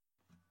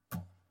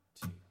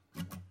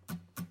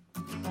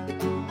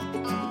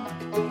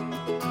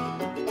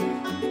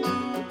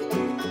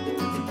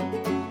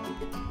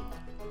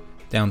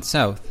Down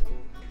south,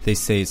 they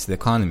say it's the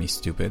economy,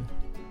 stupid.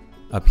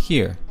 Up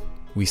here,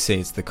 we say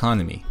it's the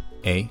economy,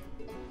 eh?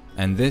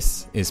 And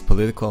this is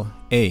Political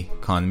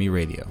A-Economy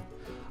Radio,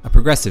 a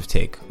progressive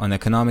take on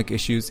economic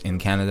issues in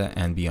Canada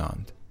and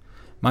beyond.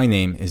 My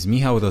name is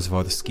Michał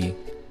Rozworsky,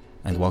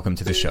 and welcome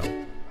to the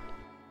show.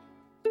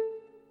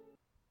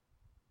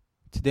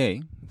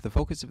 Today, the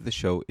focus of the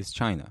show is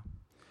China.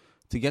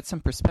 To get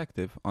some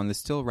perspective on the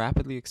still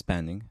rapidly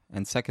expanding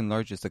and second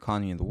largest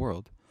economy in the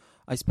world,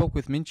 I spoke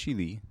with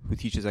Minqi, who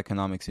teaches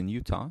economics in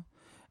Utah,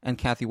 and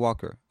Cathy,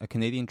 a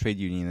Canadian trade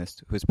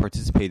unionist who has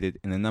participated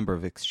in a number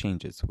of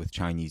exchanges with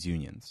Chinese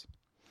unions.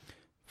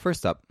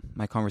 First up,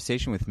 my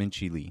conversation with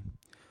Minqi Li.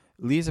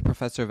 Li is a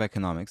professor of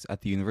economics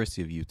at the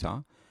University of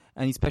Utah,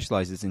 and he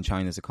specializes in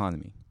China's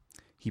economy.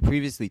 He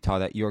previously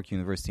taught at York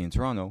University in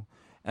Toronto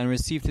and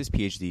received his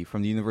PhD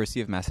from the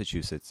University of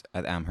Massachusetts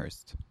at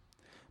Amherst.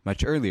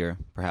 Much earlier,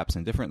 perhaps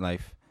in a different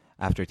life,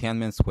 after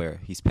Tiananmen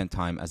Square, he spent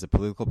time as a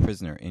political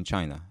prisoner in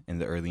China in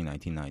the early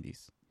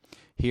 1990s.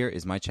 Here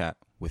is my chat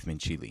with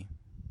Minqi Li.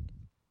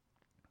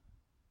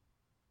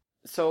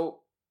 So,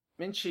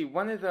 Minqi,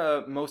 one of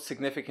the most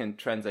significant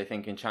trends, I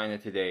think, in China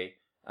today,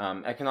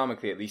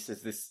 economically at least,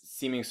 is this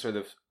seeming sort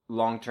of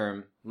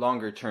longer-term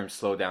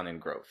slowdown in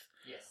growth.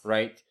 Yes.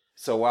 Right?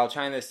 So while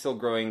China is still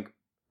growing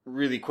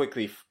really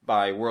quickly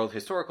by world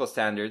historical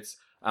standards,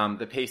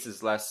 the pace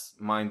is less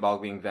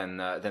mind-boggling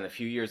than a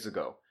few years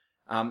ago.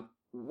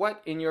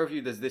 What, in your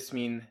view, does this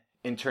mean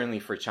internally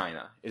for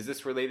China? Is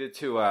this related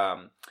to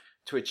a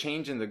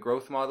change in the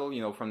growth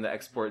model, from the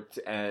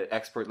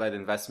export-led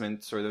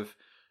investment sort of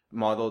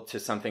model to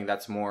something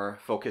that's more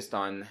focused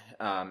on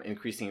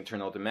increasing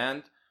internal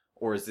demand?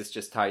 Or is this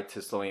just tied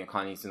to slowing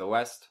economies in the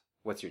West?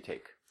 What's your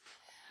take?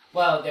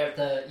 Well, there's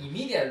the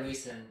immediate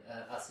reason,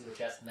 as you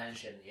just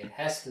mentioned, it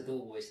has to do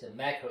with the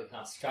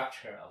macroeconomic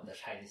structure of the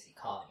Chinese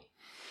economy.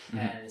 Mm-hmm.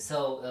 And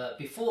so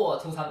before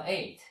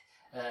 2008,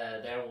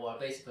 there were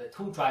basically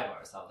two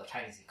drivers of the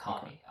Chinese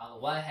economy. Okay. On the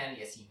one hand,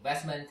 it's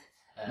investment,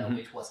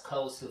 which was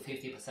close to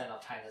 50%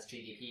 of China's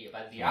GDP,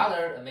 but the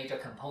other major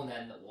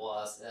component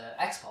was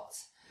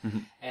exports. Mm-hmm.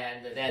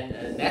 And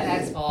then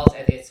net exports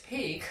at its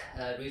peak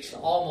reached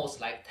almost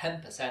like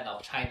 10%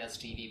 of China's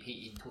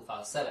GDP in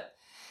 2007.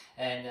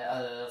 And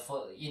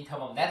in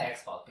terms of net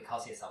export,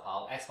 because it's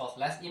about exports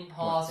less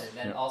imports, and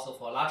then also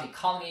for a large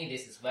economy,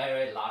 this is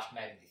very large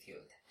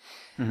magnitude.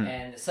 Mm-hmm.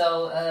 And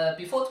so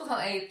before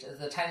 2008,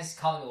 the Chinese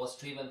economy was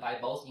driven by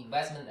both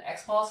investment and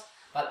exports.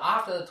 But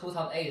after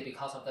 2008,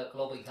 because of the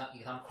global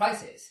economic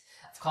crisis,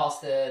 of course,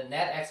 the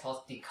net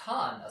exports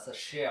declined as a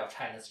share of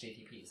China's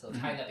GDP. So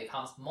China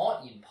becomes more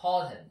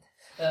important,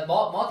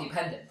 more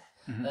dependent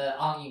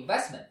on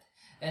investment.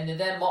 And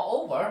then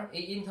moreover,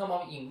 in terms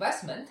of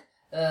investment,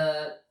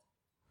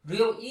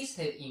 real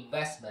estate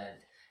investment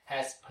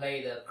has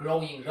played a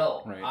growing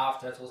role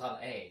after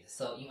 2008.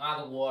 So in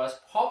other words,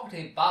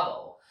 property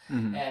bubble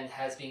and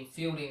has been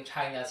fueling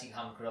China's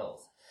economic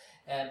growth.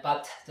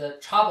 But the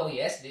trouble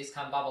is, this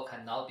kind of bubble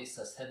cannot be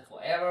sustained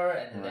forever,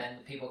 and then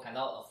people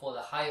cannot afford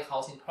the high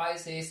housing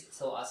prices.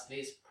 So as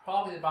this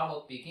property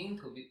bubble begin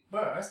to be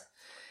burst,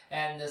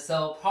 and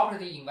so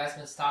property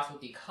investment starts to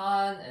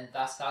decline, and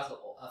that starts to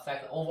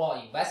affect the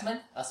overall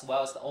investment as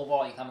well as the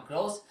overall economic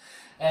growth.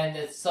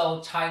 And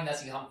so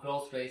China's economic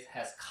growth rate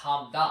has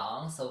come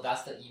down, so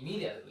that's the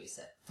immediate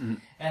reason. Mm-hmm.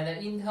 And then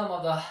in terms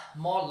of the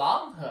more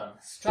long-term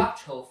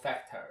structural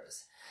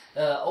factors,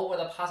 over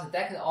the past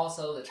decade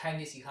also, the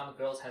Chinese economic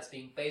growth has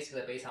been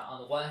basically based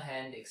on the one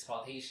hand, the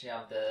exploitation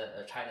of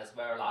the China's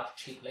very large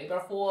cheap labor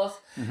force.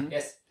 Mm-hmm.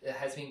 It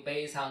has been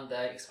based on the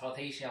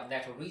exploitation of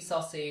natural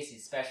resources,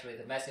 especially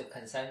the massive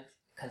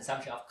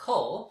consumption of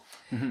coal.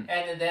 Mm-hmm.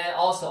 And then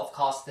also, of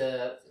course,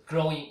 the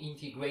growing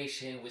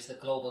integration with the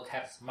global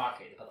capital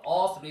market. But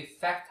all three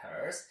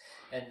factors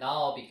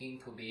now begin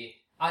to be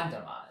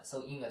undermined.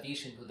 So in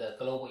addition to the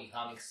global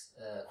economic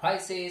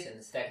crisis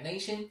and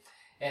stagnation,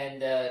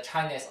 and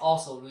China is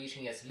also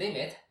reaching its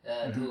limit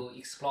to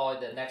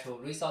exploit the natural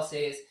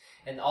resources.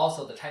 And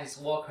also the Chinese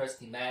workers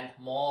demand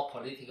more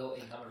political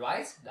income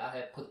rights that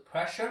have put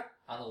pressure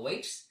on the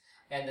wages.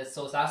 And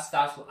so that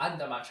starts to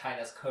undermine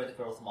China's current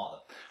growth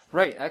model.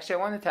 Right. Actually, I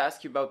wanted to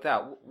ask you about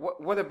that.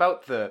 What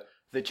about the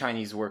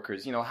Chinese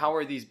workers? How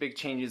are these big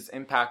changes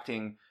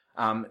impacting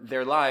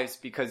their lives?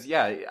 Because,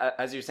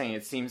 as you're saying,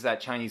 it seems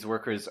that Chinese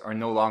workers are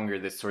no longer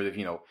this sort of,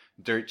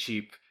 dirt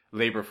cheap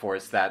labor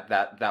force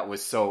that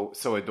was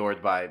so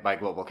adored by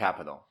global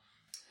capital.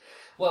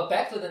 Well,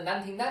 back to the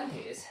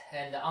 1990s,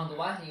 and on the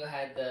one hand, you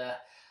had the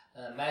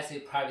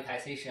massive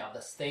privatization of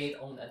the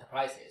state-owned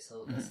enterprises.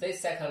 So the state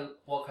sector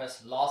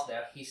workers lost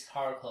their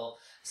historical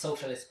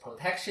socialist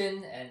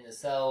protection, and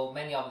so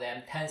many of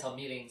them, tens of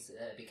millions,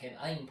 became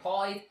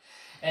unemployed.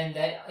 And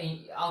then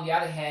on the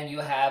other hand, you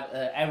have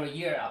every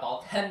year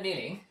about 10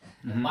 million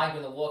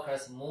migrant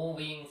workers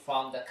moving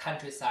from the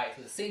countryside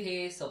to the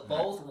city. So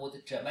both would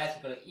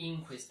dramatically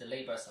increase the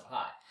labor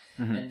supply.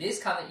 And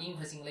this kind of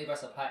increasing labor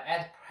supply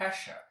adds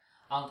pressure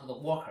onto the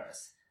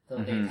workers. So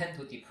they tend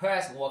to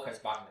depress workers'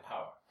 bargaining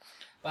power.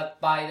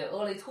 But by the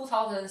early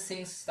 2000s,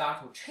 things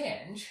start to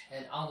change.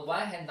 And on the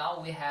one hand,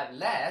 now we have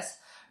less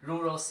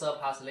rural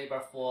surplus labor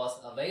force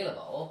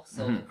available.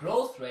 So the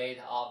growth rate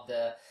of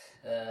the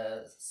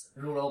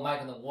rural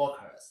migrant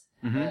workers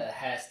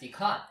has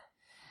declined.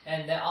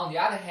 And then on the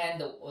other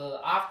hand,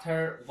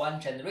 after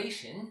one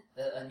generation,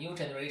 a new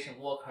generation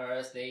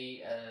workers,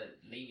 they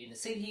live in the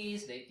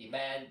cities,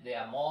 they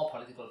are more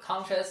politically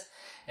conscious,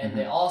 and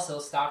they also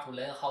start to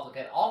learn how to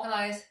get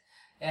organized.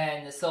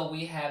 And so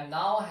we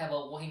now have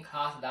a working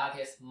class that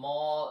is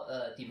more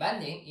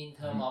demanding in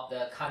terms of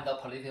the kind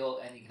of political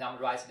and economic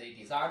rights they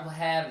desire to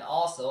have, and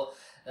also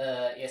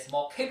is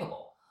more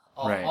capable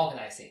of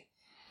organizing.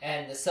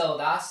 And so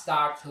that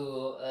start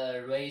to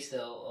raise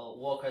the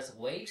workers'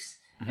 wages,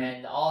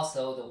 and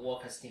also the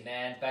workers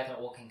demand better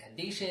working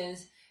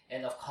conditions,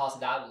 and of course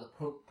that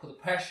will put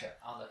pressure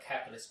on the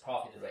capitalist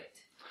profit rate.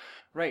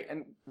 Right,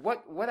 and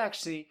what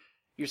actually,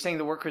 you're saying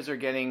the workers are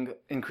getting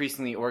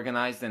increasingly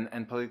organized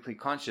and politically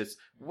conscious.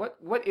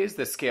 What is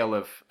the scale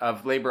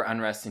of labor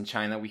unrest in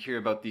China? We hear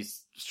about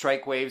these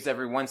strike waves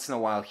every once in a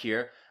while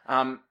here.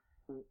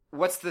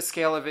 What's the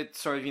scale of it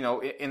sort of,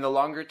 in the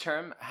longer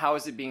term? How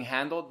is it being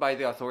handled by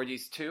the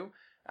authorities too?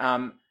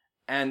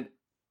 And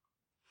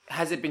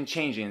has it been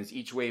changing? Is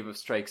each wave of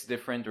strikes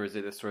different, or is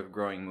it a sort of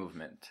growing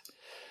movement?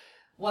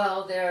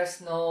 Well,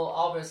 there's no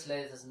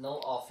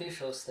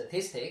official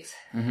statistics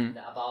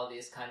about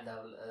this kind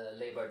of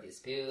labor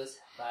disputes,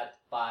 but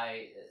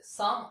by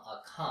some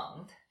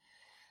account,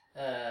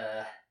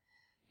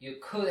 you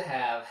could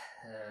have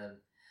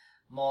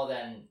more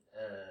than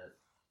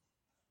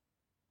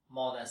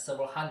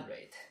several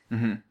hundred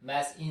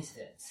mass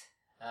incidents,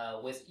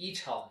 with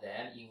each of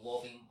them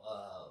involving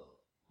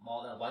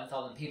more than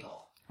 1,000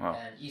 people,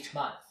 and each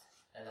month.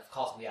 And of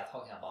course, we are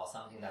talking about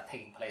something that's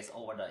taking place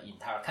over the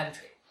entire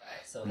country.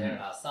 Right? So there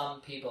are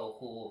some people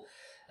who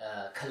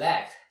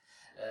collect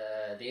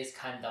this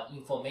kind of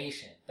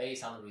information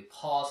based on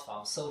reports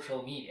from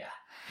social media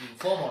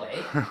informally,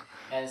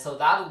 and so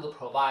that will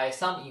provide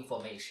some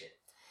information.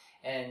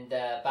 And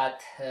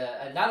but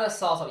another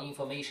source of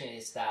information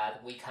is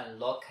that we can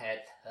look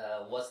at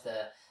what's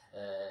the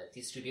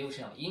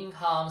distribution of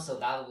income, so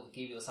that will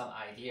give you some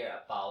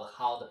idea about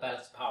how the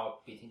balance of power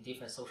between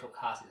different social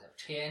classes have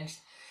changed.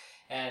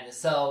 And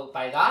so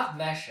by that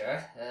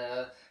measure,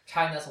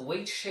 China's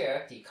wage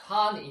share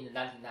declined in the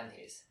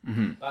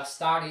 1990s, but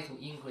started to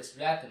increase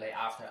rapidly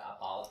after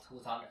about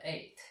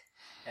 2008.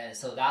 And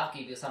so that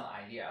gives you some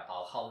idea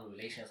about how the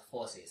relations of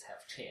forces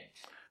have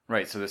changed.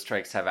 Right, so the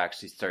strikes have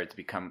actually started to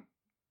become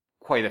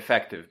quite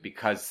effective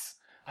because...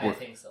 I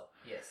think so,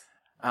 yes.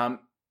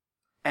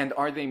 And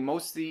are they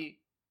mostly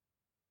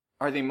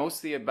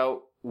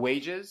about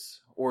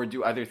wages, or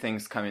do other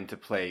things come into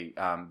play?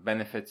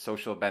 Benefits,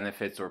 social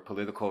benefits, or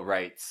political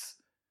rights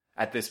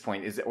at this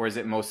point? Is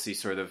it mostly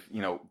sort of,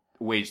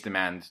 wage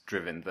demand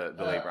driven, the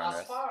labor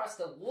unrest? As far as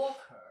the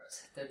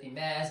workers, the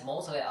demands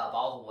mostly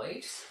about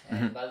wages,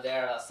 but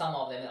there are some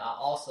of them are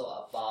also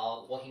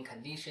about working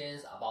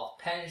conditions, about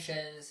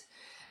pensions,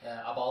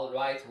 about the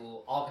right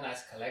to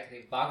organize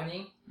collective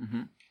bargaining.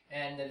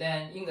 And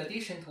then in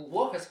addition to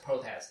workers'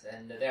 protests,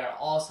 and there are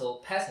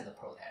also peasant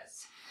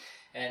protests.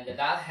 And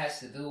that has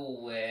to do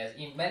with,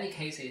 in many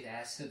cases, it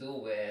has to do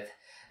with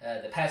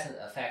the peasant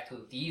effect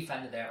to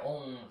defend their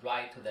own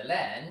right to the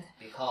land,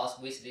 because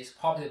with this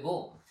property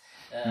boom,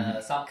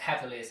 some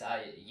capitalists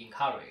are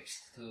encouraged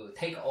to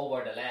take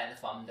over the land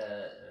from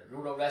the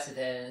rural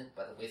residents,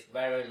 but with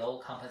very low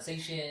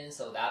compensation,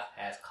 so that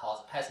has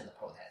caused peasant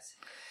protests.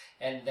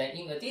 And then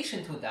in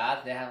addition to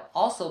that, there have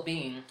also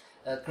been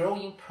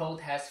growing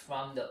protests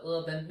from the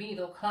urban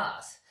middle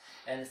class,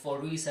 and for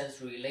reasons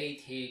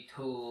related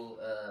to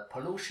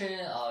pollution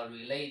or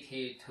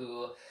related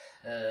to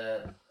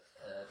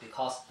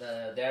because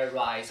their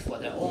rights for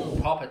their own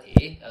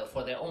property,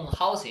 for their own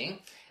housing,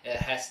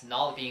 has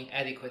not been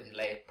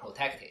adequately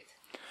protected.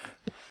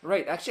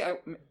 Right. Actually,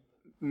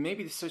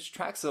 maybe to switch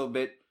tracks a little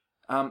bit,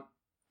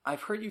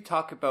 I've heard you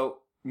talk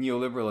about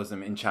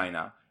neoliberalism in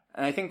China,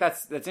 and I think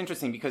that's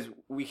interesting because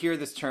we hear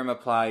this term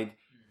applied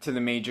to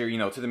the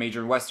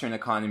major Western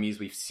economies.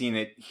 We've seen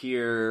it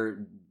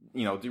here,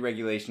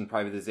 deregulation,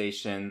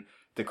 privatization,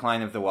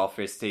 decline of the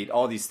welfare state,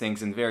 all these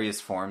things in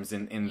various forms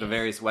in the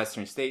various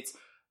Western states.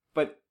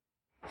 But,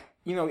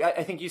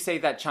 I think you say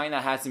that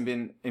China hasn't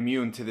been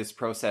immune to this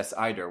process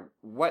either.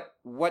 What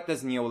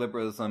does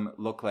neoliberalism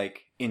look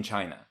like in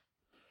China?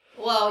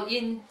 Well,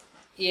 in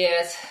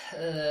its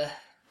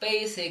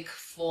basic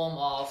form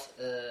of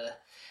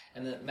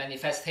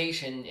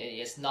manifestation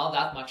is not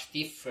that much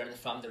different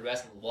from the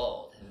rest of the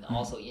world, and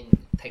also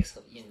takes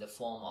in the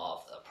form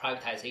of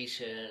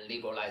privatization,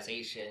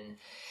 liberalization.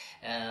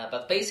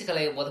 But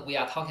basically what we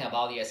are talking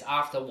about is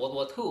after World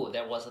War II,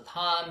 there was a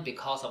time,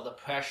 because of the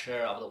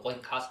pressure of the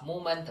working class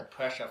movement, the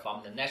pressure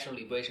from the national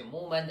liberation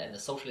movement and the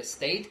socialist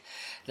state,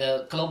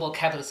 the global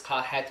capitalist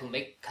class had to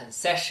make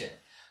concession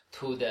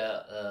to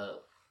the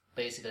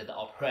basically the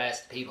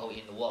oppressed people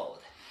in the world.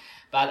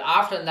 But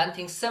after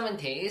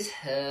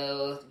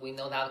 1970s, we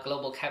know that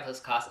global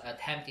capitalist class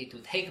attempted to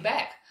take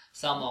back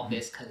some of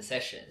these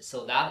concessions.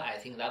 So that I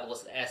think that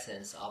was the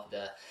essence of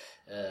the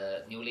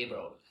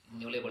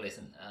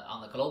neoliberalism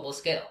on the global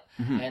scale.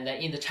 And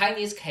in the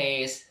Chinese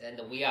case, and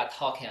we are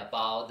talking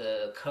about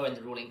the current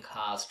ruling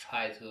class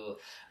try to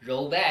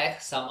roll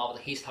back some of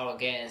the historical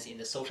gains in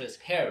the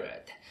socialist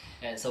period.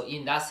 And so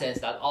in that sense,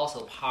 that's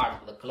also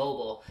part of the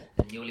global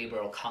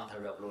neoliberal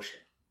counter-revolution.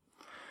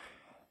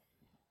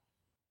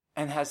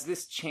 And has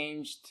this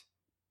changed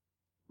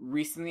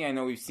recently? I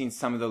know we've seen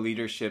some of the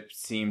leadership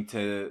seem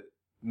to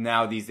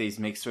now these days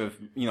make sort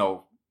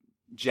of,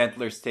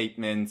 gentler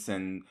statements,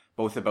 and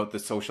both about the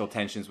social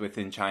tensions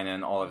within China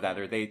and all of that.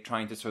 Are they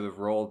trying to sort of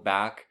roll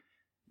back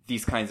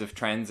these kinds of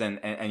trends,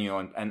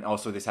 and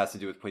also this has to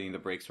do with putting the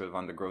brakes sort of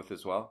on the growth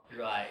as well?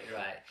 Right.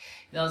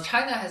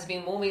 China has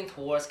been moving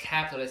towards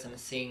capitalism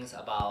since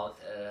about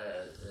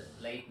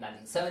late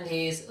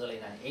 1970s, early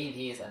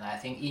 1980s, and I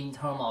think in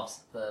terms of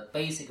the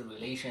basic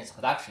relations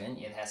production,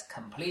 it has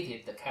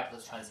completed the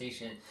capitalist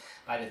transition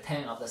by the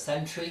turn of the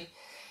century.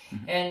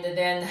 And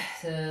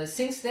then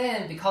since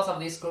then, because of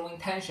these growing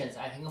tensions,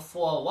 I think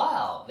for a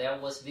while there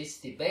was this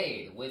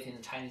debate within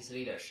the Chinese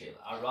leadership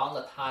around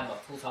the time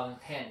of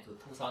 2010 to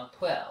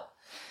 2012,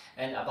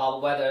 and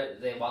about whether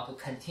they want to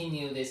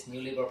continue this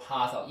neoliberal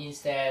path or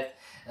instead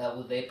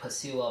would they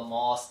pursue a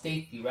more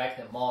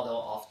state-directed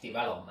model of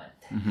development.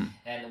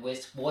 And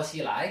with Bo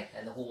Xilai,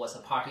 and who was a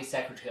party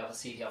secretary of the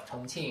city of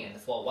Chongqing,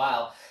 and for a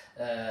while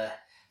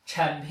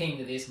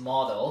championed this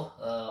model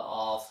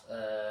of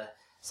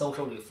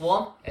social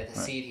reform at the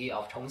city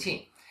of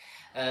Chongqing.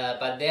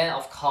 But then,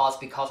 of course,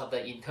 because of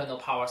the internal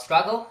power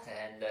struggle,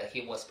 and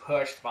he was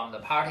purged from the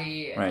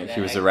party. And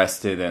he was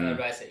arrested.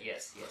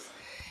 Yes.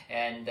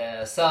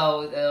 And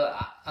so,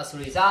 as a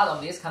result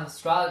of this kind of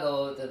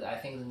struggle, I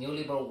think the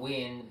neoliberal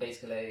wing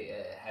basically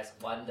has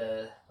won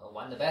the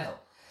battle.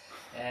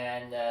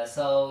 And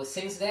so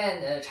since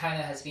then,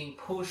 China has been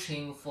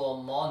pushing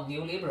for more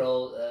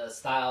neoliberal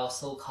style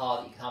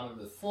so-called economic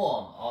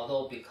reform,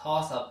 although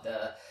because of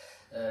the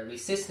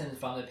resistance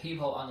from the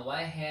people on the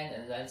one hand,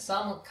 and then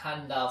some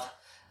kind of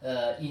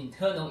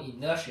internal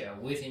inertia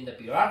within the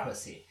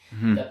bureaucracy,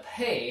 the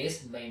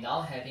pace may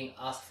not have been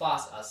as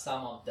fast as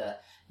some of the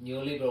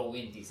neoliberal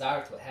wing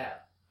desire to have.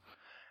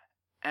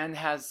 And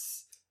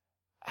has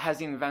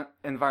the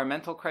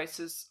environmental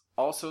crisis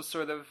also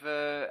sort of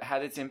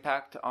had its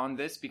impact on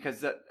this?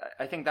 Because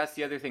I think that's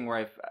the other thing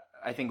where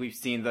I think we've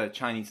seen the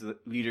Chinese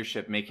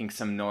leadership making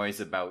some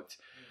noise about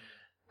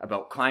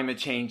climate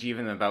change,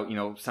 even about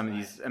some of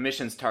these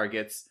emissions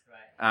targets.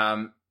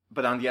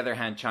 But on the other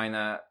hand,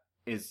 China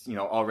is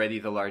already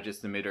the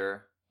largest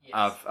emitter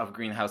of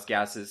greenhouse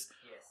gases.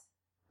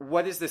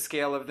 What is the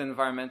scale of the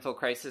environmental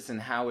crisis, and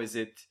how is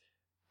it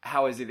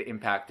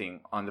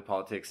impacting on the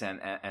politics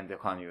and the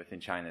economy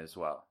within China as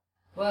well?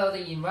 Well,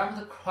 the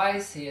environmental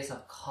crisis,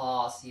 of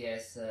course,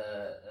 is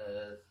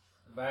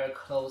very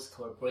close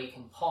to a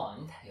breaking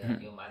point,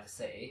 you might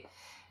say.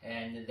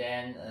 And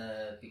then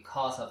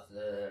because of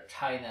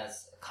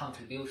China's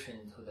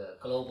contribution to the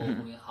global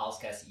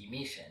greenhouse gas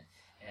emission,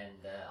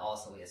 and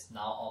also is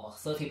now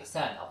almost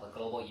 30% of the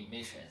global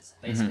emissions,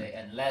 basically,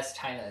 unless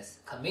China is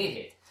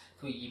committed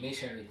to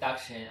emission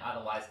reduction,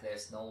 otherwise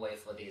there's no way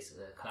for this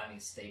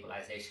climate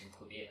stabilization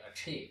to be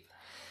achieved.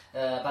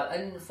 But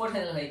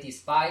unfortunately,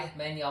 despite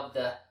many of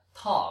the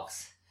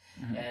talks,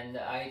 and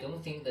I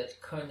don't think the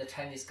current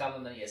Chinese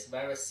government is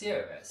very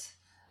serious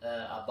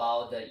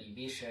about the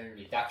emission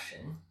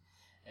reduction.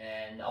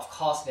 And of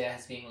course, there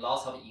has been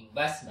lots of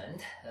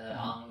investment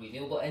on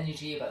renewable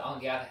energy, but on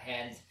the other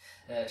hand,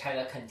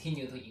 China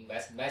continued to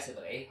invest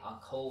massively on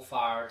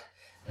coal-fired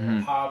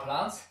power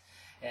plants,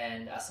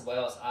 and as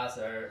well as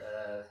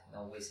other,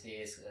 with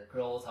this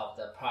growth of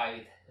the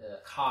private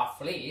car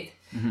fleet,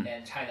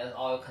 and China's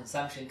oil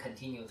consumption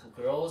continued to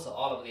grow, so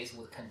all of this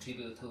would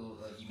contribute to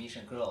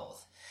emission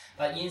growth.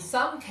 But in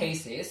some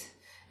cases,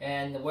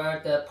 and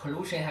where the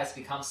pollution has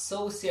become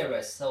so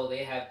serious, so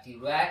they have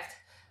direct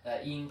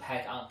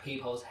impact on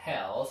people's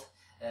health,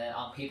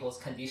 on people's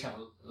condition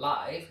of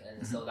life,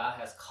 and so that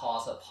has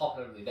caused a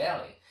popular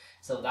rebellion.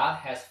 So that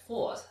has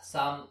forced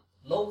some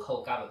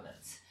local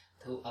governments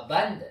to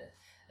abandon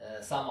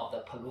some of the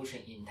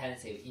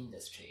pollution-intensive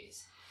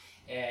industries.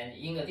 And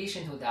in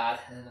addition to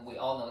that, and we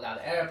all know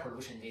that air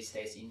pollution these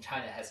days in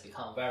China has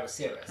become very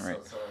serious.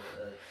 Right. So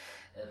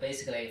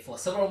basically, for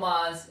several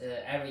months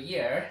every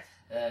year,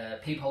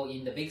 people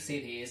in the big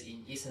cities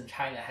in eastern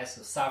China has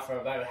to suffer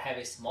very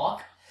heavy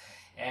smog.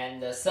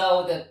 And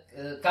so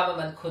the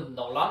government could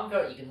no longer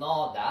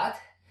ignore that.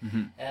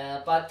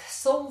 But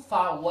so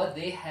far what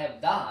they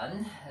have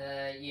done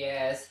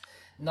is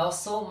not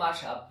so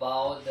much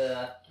about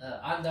the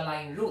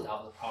underlying root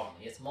of the problem.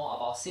 It's more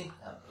about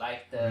symptom.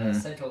 Like the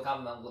central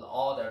government would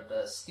order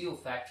the steel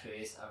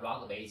factories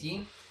around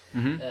Beijing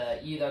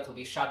either to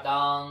be shut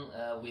down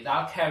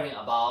without caring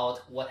about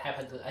what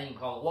happened to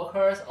unemployed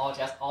workers, or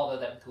just order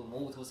them to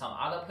move to some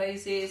other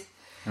places.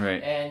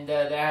 Right. And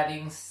there have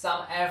been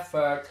some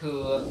effort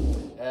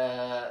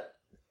to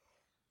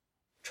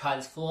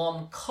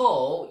transform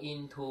coal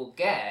into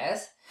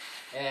gas,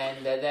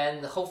 and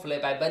then hopefully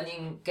by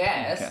burning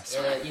gas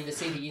in the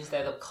city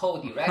instead of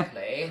coal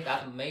directly,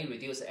 that may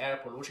reduce air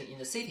pollution in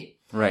the city.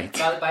 Right.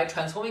 But by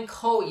transforming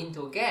coal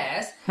into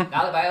gas, that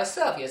by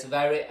itself is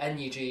very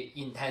energy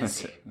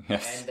intensive,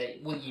 yes. and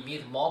it would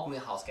emit more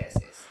greenhouse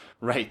gases.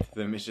 Right,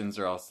 the emissions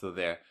are also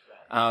there.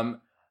 Right.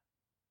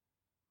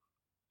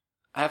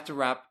 I have to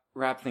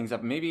wrap things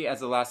up. Maybe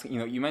as a last,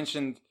 you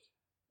mentioned,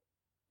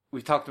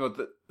 we talked about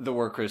the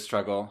workers'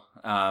 struggle,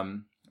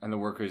 and the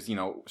workers,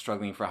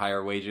 struggling for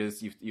higher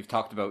wages. You've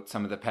talked about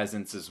some of the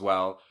peasants as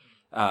well,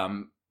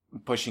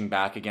 pushing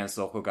back against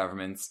local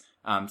governments.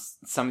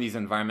 Some of these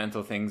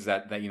environmental things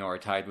that are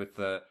tied with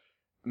the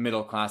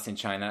middle class in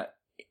China.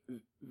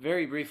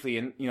 Very briefly,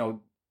 and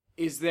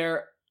is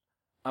there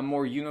a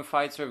more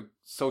unified sort of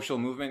social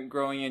movement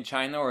growing in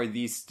China, or are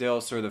these still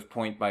sort of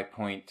point by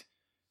point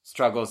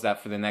struggles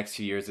that for the next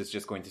few years is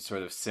just going to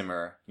sort of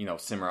simmer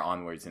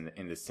onwards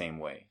in the same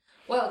way?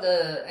 Well,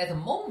 at the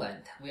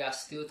moment, we are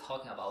still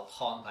talking about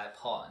point by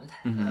point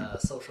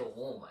social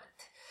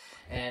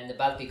movement.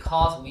 But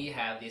because we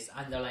have this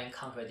underlying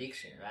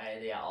contradiction, right?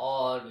 They are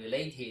all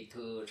related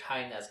to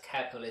China's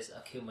capitalist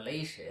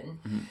accumulation.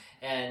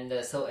 And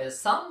so at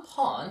some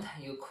point,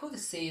 you could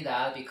see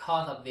that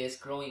because of this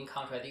growing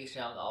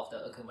contradiction of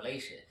the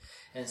accumulation,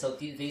 and so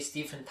this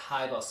different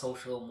type of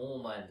social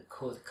movement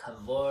could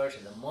converge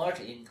and merge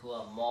into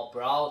a more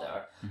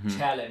broader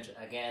challenge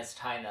against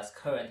China's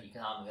current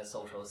economic and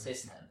social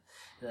system.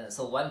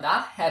 So when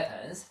that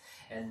happens,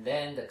 and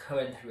then the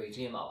current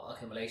regime of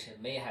accumulation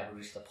may have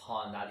reached a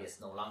point that is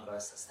no longer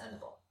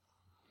sustainable.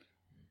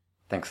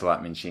 Thanks a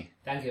lot, Minqi.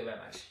 Thank you very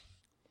much.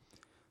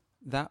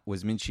 That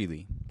was Minqi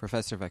Li,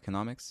 Professor of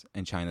Economics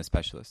and China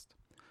Specialist.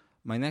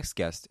 My next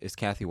guest is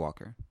Cathy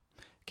Walker.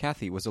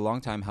 Cathy was a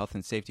longtime health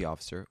and safety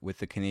officer with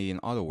the Canadian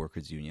Auto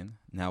Workers Union,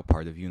 now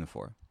part of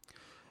Unifor.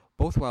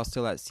 Both while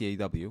still at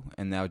CAW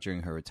and now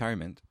during her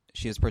retirement,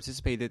 she has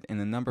participated in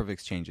a number of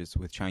exchanges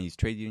with Chinese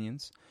trade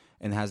unions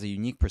and has a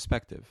unique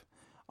perspective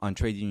on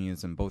trade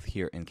unionism both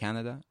here in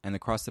Canada and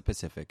across the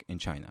Pacific in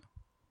China.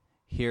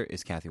 Here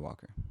is Cathy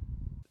Walker.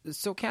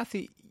 So,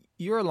 Cathy,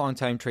 you're a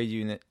longtime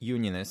trade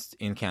unionist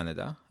in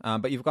Canada,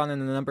 but you've gone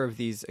on a number of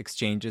these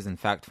exchanges and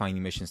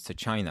fact-finding missions to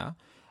China.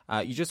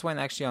 You just went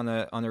actually on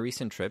a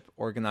recent trip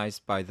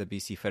organized by the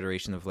BC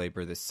Federation of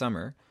Labor this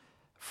summer.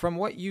 From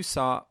what you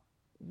saw,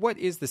 what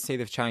is the state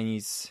of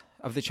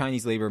the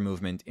Chinese labor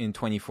movement in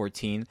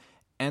 2014,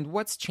 and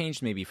what's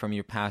changed maybe from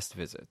your past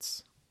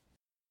visits?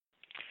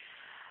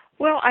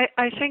 Well,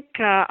 I think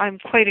I'm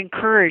quite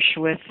encouraged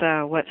with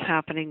what's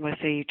happening with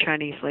the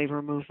Chinese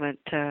labor movement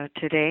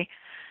today.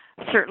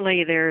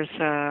 Certainly there's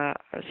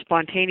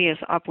spontaneous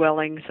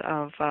upwellings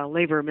of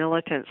labor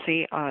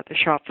militancy at the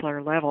shop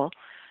floor level,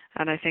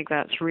 and I think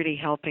that's really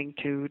helping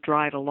to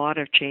drive a lot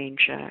of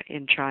change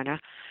in China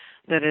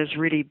that is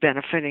really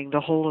benefiting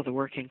the whole of the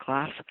working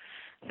class.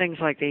 Things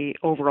like the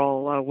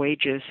overall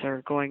wages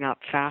are going up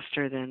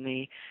faster than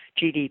the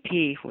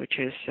GDP, which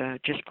is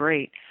just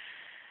great.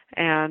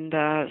 And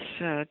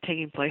it's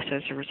taking place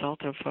as a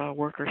result of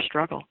worker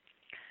struggle.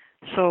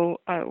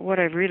 So what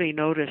I've really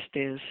noticed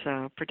is,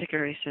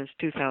 particularly since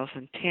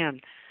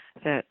 2010,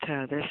 that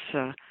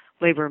this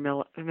labor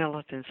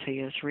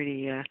militancy is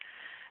really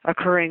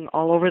occurring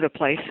all over the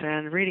place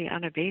and really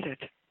unabated,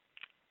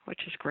 which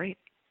is great.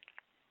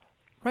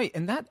 Right,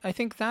 and I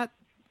think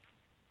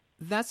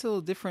that's a little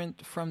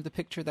different from the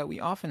picture that we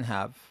often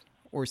have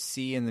or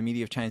see in the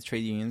media of Chinese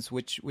trade unions,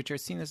 which are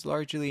seen as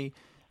largely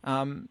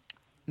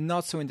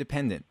not so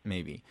independent,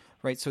 maybe,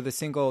 right? So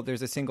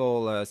there's a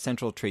single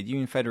central trade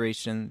union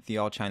federation, the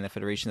All China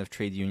Federation of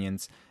Trade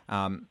Unions,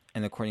 and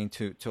according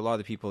to a lot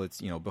of people,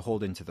 it's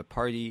beholden to the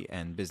party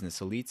and business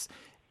elites.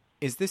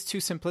 Is this too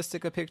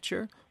simplistic a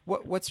picture?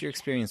 What's your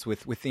experience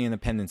with the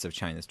independence of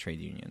China's trade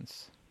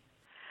unions?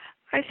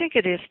 I think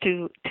it is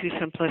too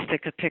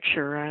simplistic a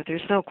picture.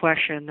 There's no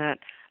question that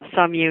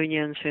some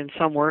unions in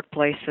some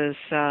workplaces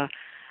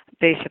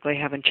basically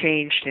haven't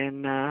changed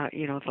in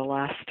the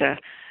last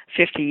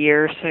 50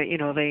 years.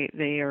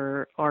 They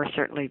are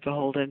certainly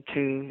beholden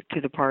to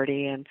the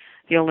party, and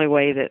the only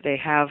way that they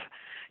have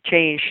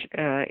changed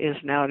is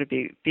now to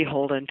be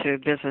beholden to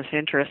business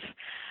interests.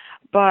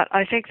 But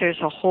I think there's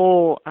a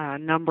whole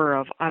number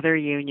of other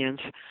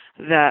unions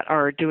that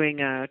are doing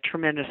a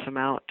tremendous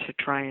amount to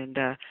try and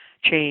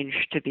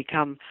change to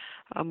become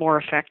more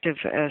effective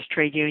as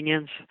trade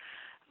unions.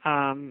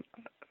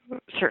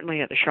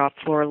 Certainly at the shop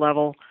floor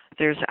level,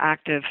 there's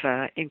active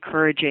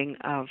encouraging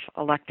of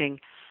electing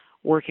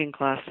working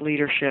class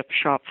leadership,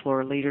 shop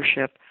floor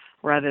leadership,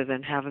 rather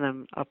than having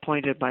them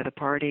appointed by the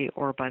party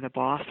or by the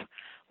boss,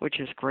 which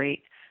is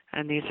great.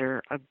 And these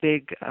are a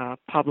big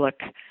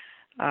public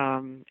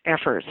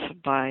efforts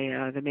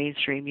by the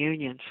mainstream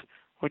unions,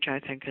 which I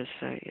think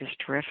is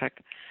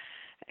terrific.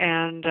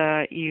 And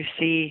you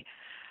see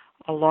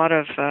a lot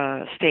of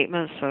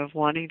statements of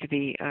wanting to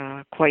be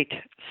quite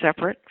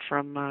separate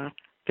from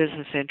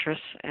business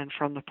interests and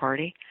from the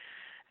party.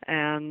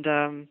 And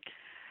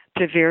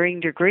to varying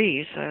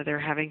degrees, they're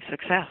having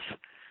success.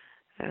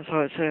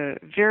 So it's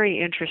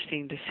very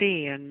interesting to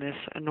see in this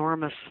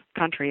enormous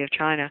country of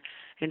China,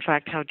 in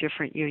fact, how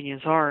different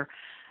unions are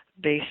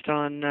based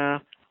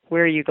on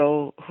where you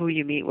go, who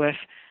you meet with,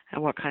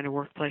 and what kind of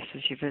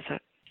workplaces you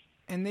visit.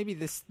 And maybe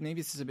this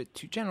is a bit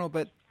too general,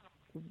 but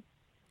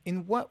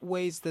in what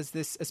ways does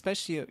this,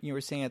 especially you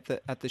were saying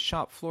at the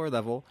shop floor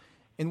level,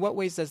 in what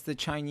ways does the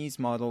Chinese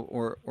model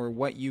or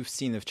what you've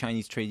seen of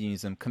Chinese trade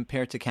unionism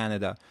compare to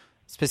Canada,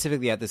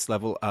 specifically at this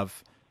level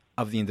of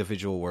the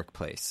individual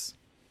workplace?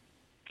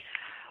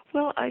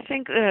 Well, I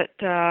think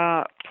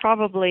that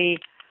probably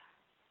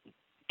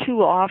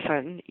too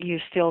often you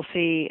still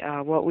see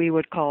what we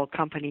would call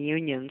company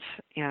unions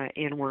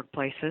in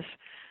workplaces,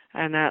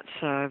 and that's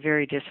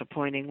very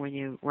disappointing when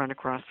you run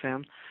across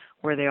them,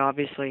 where they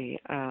obviously,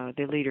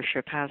 the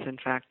leadership has in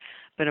fact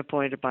been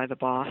appointed by the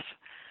boss.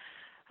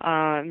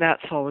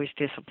 That's always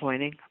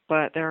disappointing,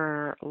 but there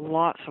are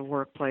lots of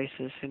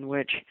workplaces in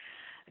which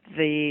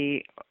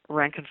the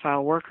rank and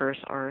file workers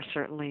are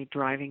certainly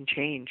driving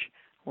change,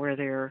 where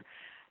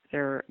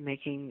they're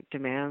making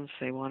demands.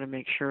 They want to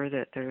make sure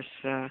that there's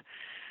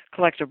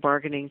collective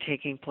bargaining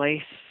taking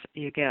place.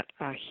 You get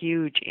a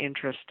huge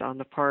interest on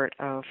the part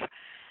of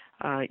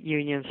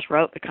unions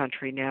throughout the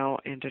country now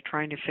into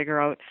trying to figure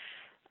out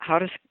how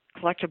does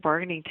collective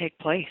bargaining take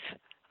place.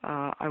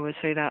 I would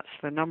say that's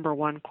the number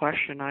one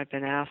question I've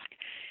been asked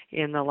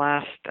in the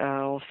last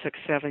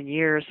 6-7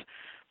 years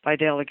by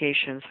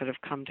delegations that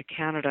have come to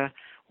Canada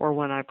or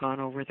when I've gone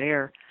over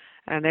there.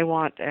 And they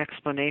want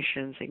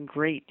explanations in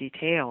great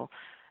detail.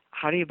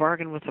 How do you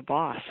bargain with the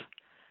boss?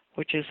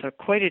 Which is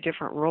quite a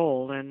different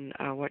role than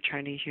what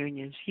Chinese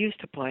unions used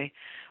to play,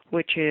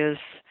 which is,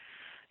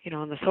 in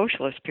the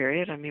socialist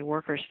period,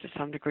 workers to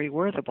some degree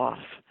were the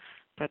boss,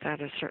 but that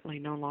is certainly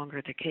no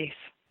longer the case.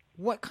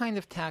 What kind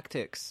of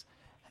tactics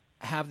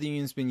have the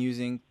unions been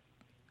using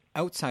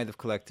outside of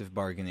collective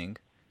bargaining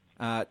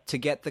to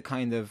get the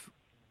kind of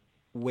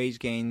wage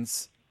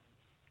gains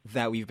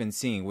that we've been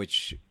seeing,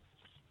 which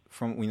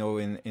we know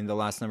in the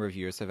last number of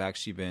years have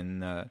actually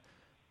been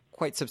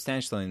quite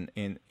substantial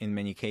in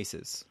many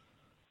cases?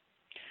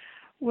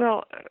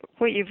 Well,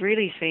 what you've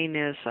really seen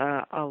is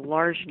a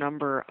large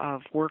number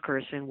of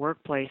workers in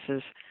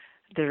workplaces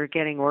that are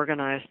getting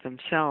organized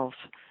themselves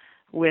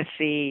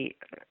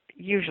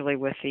usually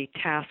with the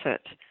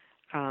tacit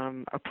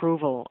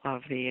approval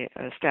of the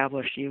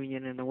established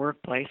union in the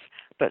workplace,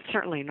 but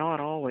certainly not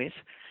always.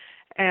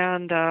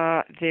 And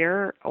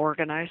they're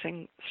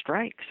organizing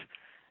strikes.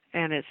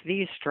 And it's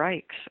these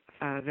strikes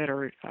that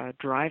are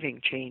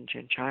driving change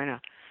in China.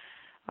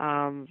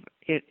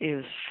 It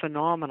is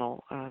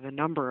phenomenal, the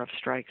number of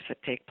strikes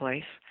that take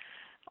place,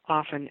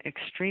 often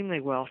extremely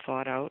well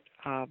thought out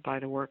by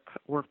the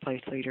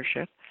workplace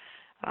leadership,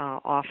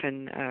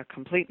 often a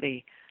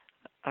complete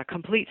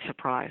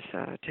surprise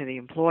to the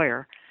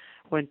employer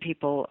when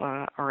people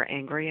are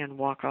angry and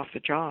walk off the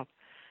job.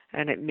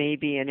 And it may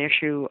be an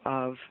issue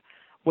of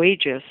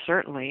wages,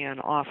 certainly, and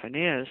often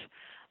is,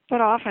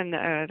 but often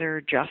there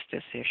are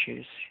justice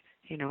issues,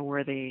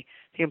 where the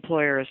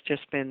employer has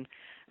just been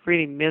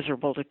really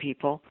miserable to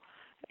people,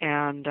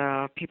 and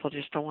people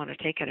just don't want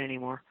to take it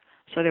anymore.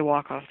 So they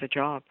walk off the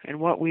job. And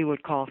what we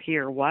would call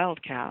here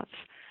wildcats,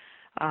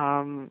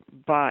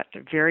 but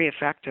very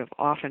effective,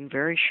 often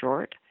very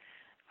short,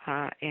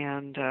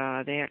 and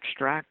they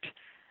extract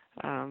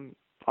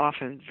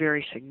often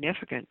very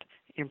significant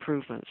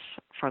improvements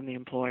from the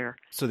employer.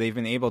 So they've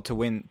been able to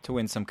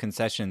win some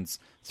concessions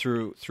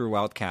through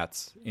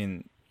wildcats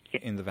in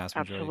the vast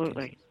majority of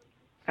cases.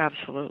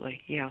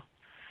 Absolutely, yeah.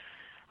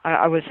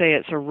 I would say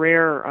it's a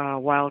rare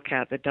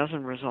wildcat that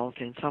doesn't result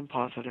in some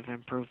positive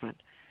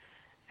improvement.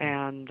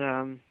 And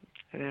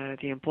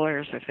the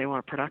employers, if they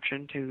want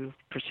production to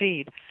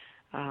proceed,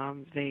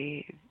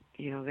 they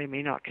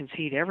may not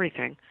concede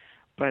everything,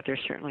 but they're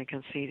certainly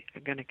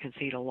going to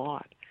concede a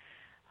lot.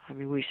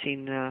 We've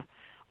seen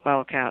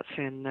wildcats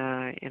in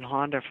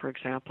Honda, for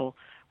example,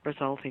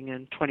 resulting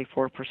in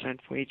 24%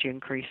 wage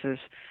increases,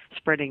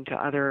 spreading to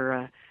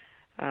other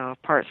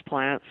parts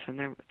plants,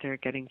 and they're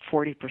getting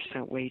 40%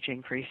 wage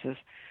increases.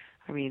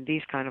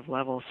 These kind of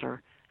levels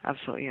are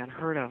absolutely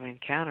unheard of in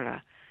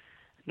Canada.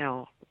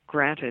 Now,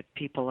 granted,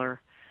 people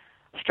are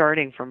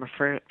starting from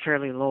a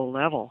fairly low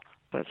level,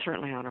 but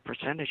certainly on a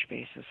percentage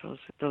basis,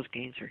 those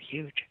gains are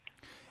huge.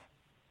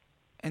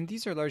 And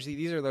these are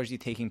largely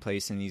taking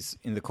place in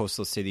the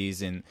coastal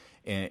cities, in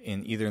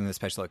either in the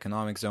special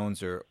economic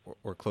zones or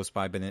close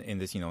by, but in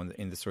this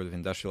in the sort of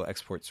industrial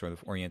export sort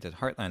of oriented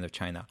heartland of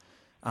China.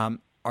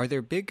 Are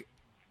there big,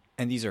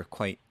 and these are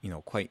quite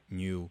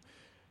new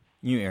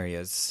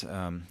areas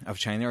of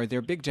China? Are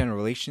there big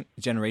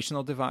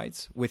generational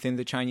divides within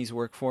the Chinese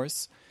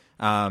workforce?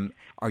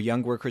 Are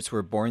young workers who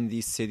are born in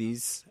these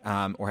cities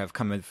or have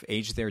come of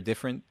age there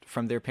different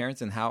from their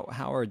parents? And how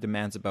are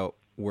demands about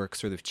work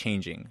sort of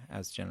changing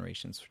as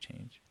generations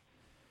change?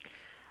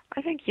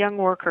 I think young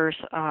workers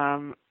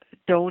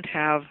don't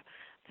have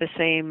the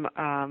same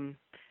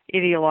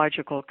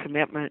ideological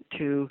commitment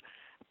to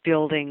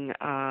building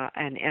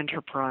an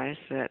enterprise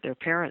that their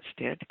parents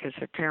did, because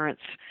their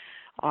parents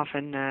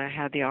often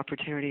had the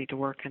opportunity to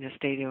work in a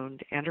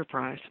state-owned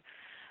enterprise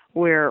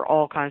where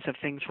all kinds of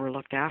things were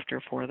looked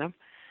after for them,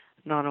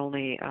 not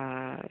only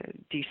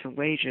decent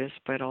wages,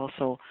 but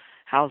also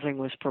housing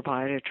was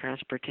provided,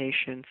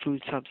 transportation,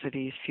 food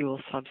subsidies, fuel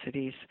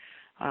subsidies,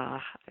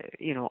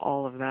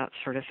 all of that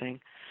sort of thing.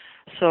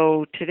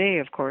 So today,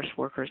 of course,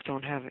 workers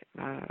don't have,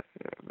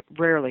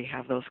 rarely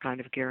have those kind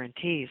of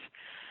guarantees.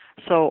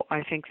 So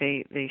I think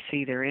they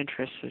see their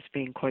interests as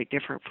being quite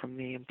different from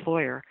the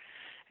employer.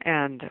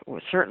 And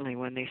certainly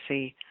when they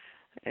see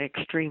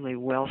extremely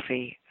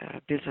wealthy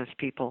business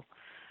people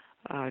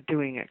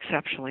doing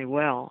exceptionally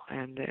well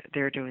and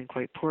they're doing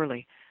quite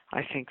poorly,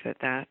 I think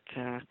that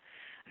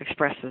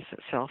expresses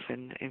itself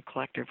in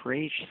collective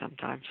rage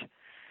sometimes.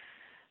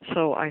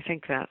 So I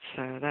think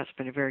that's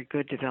been a very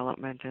good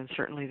development, and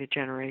certainly the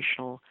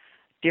generational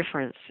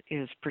difference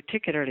is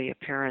particularly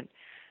apparent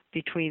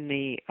between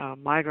the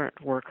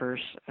migrant workers,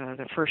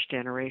 the first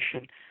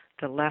generation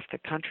that left the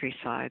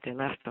countryside, they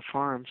left the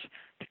farms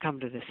to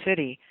come to the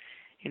city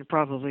in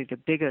probably the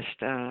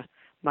biggest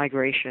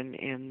migration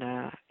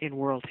in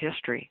world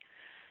history,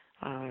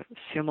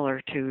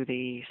 similar to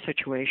the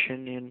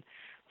situation in,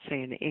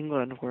 say, in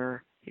England,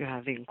 where you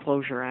have the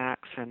Enclosure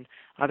Acts and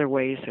other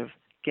ways of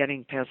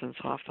getting peasants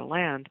off the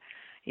land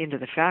into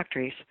the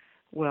factories.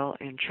 Well,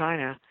 in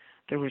China,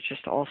 there was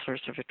just all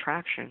sorts of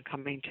attraction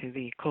coming to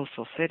the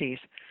coastal cities,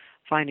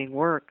 finding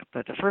work,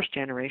 but the first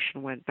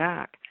generation went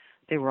back.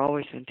 They were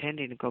always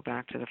intending to go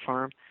back to the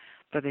farm,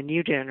 but the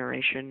new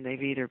generation,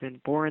 they've either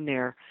been born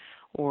there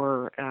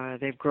or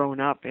they've grown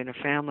up in a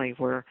family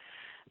where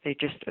they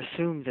just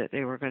assumed that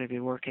they were going to be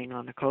working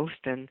on the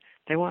coast, and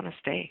they want to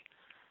stay.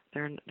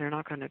 They're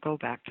not going to go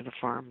back to the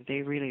farm.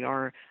 They really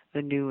are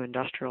the new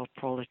industrial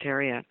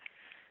proletariat,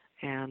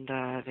 and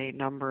they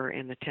number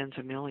in the tens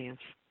of millions.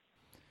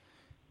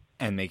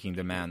 And making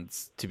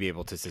demands to be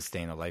able to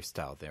sustain a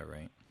lifestyle there,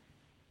 right?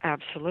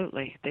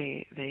 Absolutely.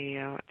 They've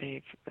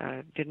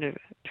been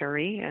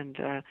Paris,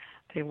 and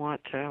they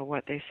want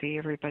what they see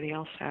everybody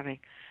else having.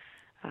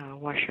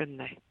 Why shouldn't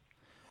they?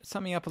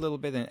 Summing up a little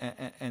bit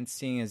and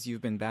seeing as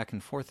you've been back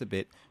and forth a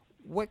bit,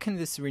 what can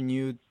this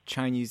renewed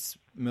Chinese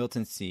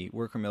militancy,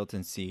 worker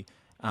militancy,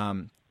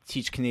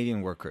 teach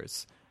Canadian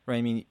workers? Right?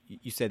 I mean,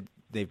 you said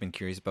they've been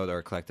curious about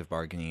our collective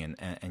bargaining,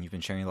 and you've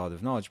been sharing a lot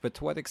of knowledge. But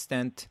to what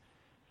extent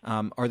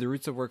are the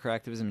roots of worker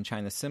activism in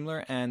China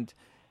similar, and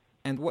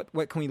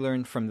what can we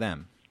learn from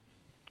them?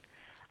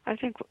 I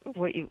think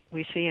what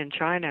we see in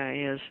China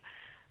is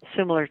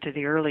similar to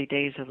the early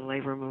days of the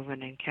labor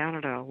movement in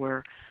Canada,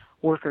 where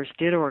workers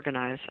did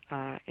organize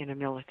in a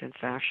militant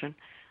fashion.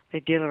 They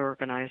did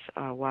organize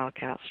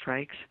wildcat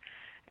strikes,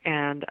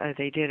 and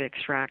they did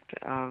extract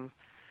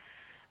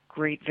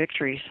great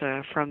victories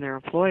from their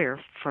employer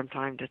from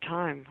time to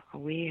time.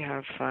 We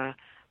have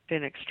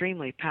been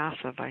extremely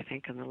passive, I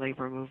think, in the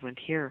labor movement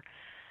here.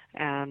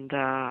 And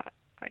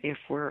if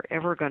we're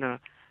ever going to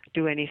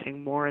do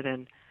anything more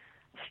than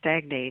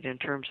stagnate in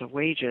terms of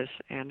wages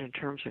and in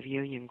terms of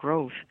union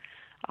growth,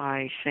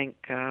 I think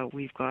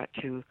we've got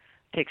to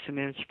take some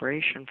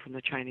inspiration from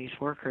the Chinese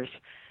workers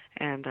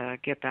and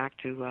get back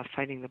to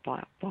fighting the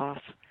boss.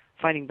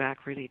 Fighting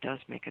back really does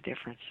make a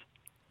difference.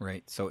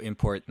 Right. So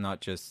import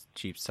not just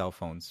cheap cell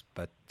phones,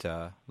 but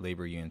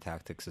labor union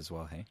tactics as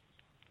well, hey?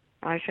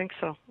 I think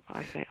so.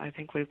 I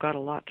think we've got a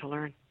lot to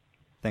learn.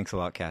 Thanks a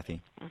lot,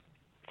 Cathy.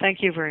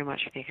 Thank you very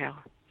much, Mikhail.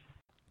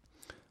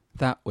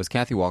 That was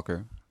Cathy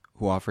Walker,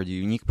 who offered a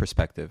unique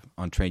perspective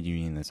on trade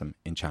unionism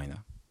in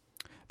China.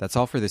 That's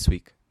all for this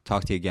week.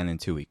 Talk to you again in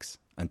 2 weeks.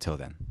 Until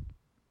then.